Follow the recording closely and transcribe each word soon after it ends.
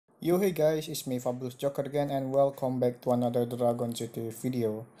Yo, hey guys, it's me Fabulous Joker again and welcome back to another Dragon City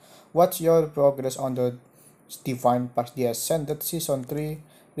video. What's your progress on the Divine Pass the Ascended Season 3?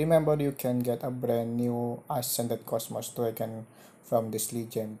 Remember, you can get a brand new Ascended Cosmos Dragon from this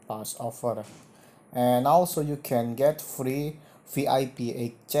Legend Pass offer. And also you can get free VIP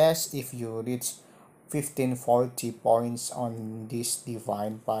 8 chests if you reach 1540 points on this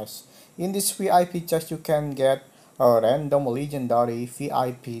Divine Pass. In this VIP chest you can get a random legendary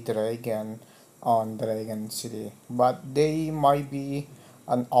VIP dragon on Dragon City, but they might be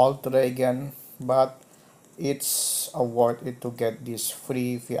an old dragon, but it's worth it to get this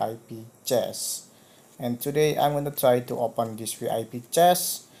free VIP chest. And today I'm gonna try to open this VIP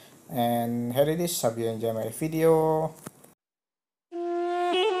chest, and here it is. Hope you enjoy my video.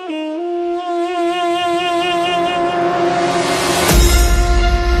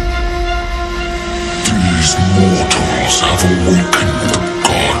 These mortals have awakened the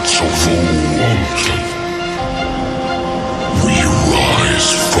gods of old. We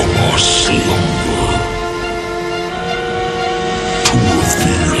rise from our slumber to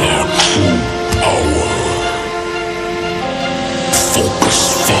reveal our true power. Focus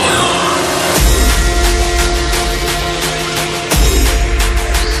fire.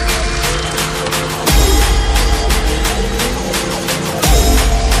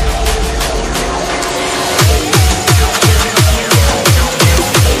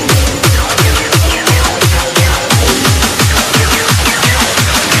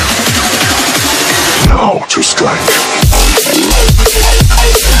 Now to strike.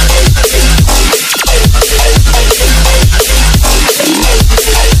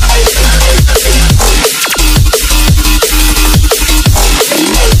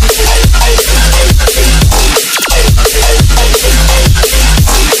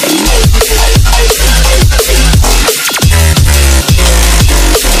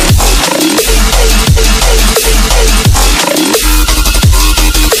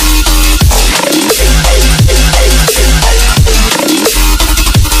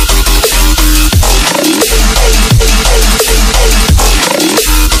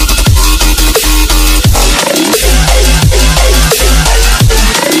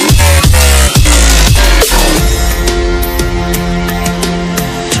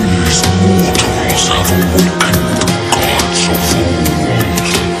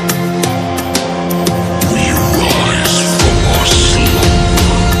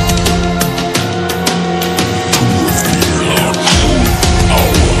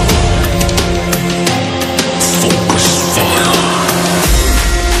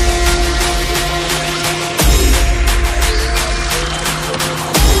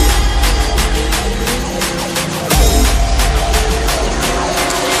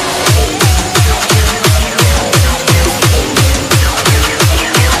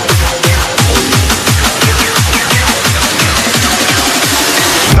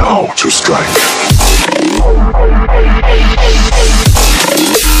 Now to strike.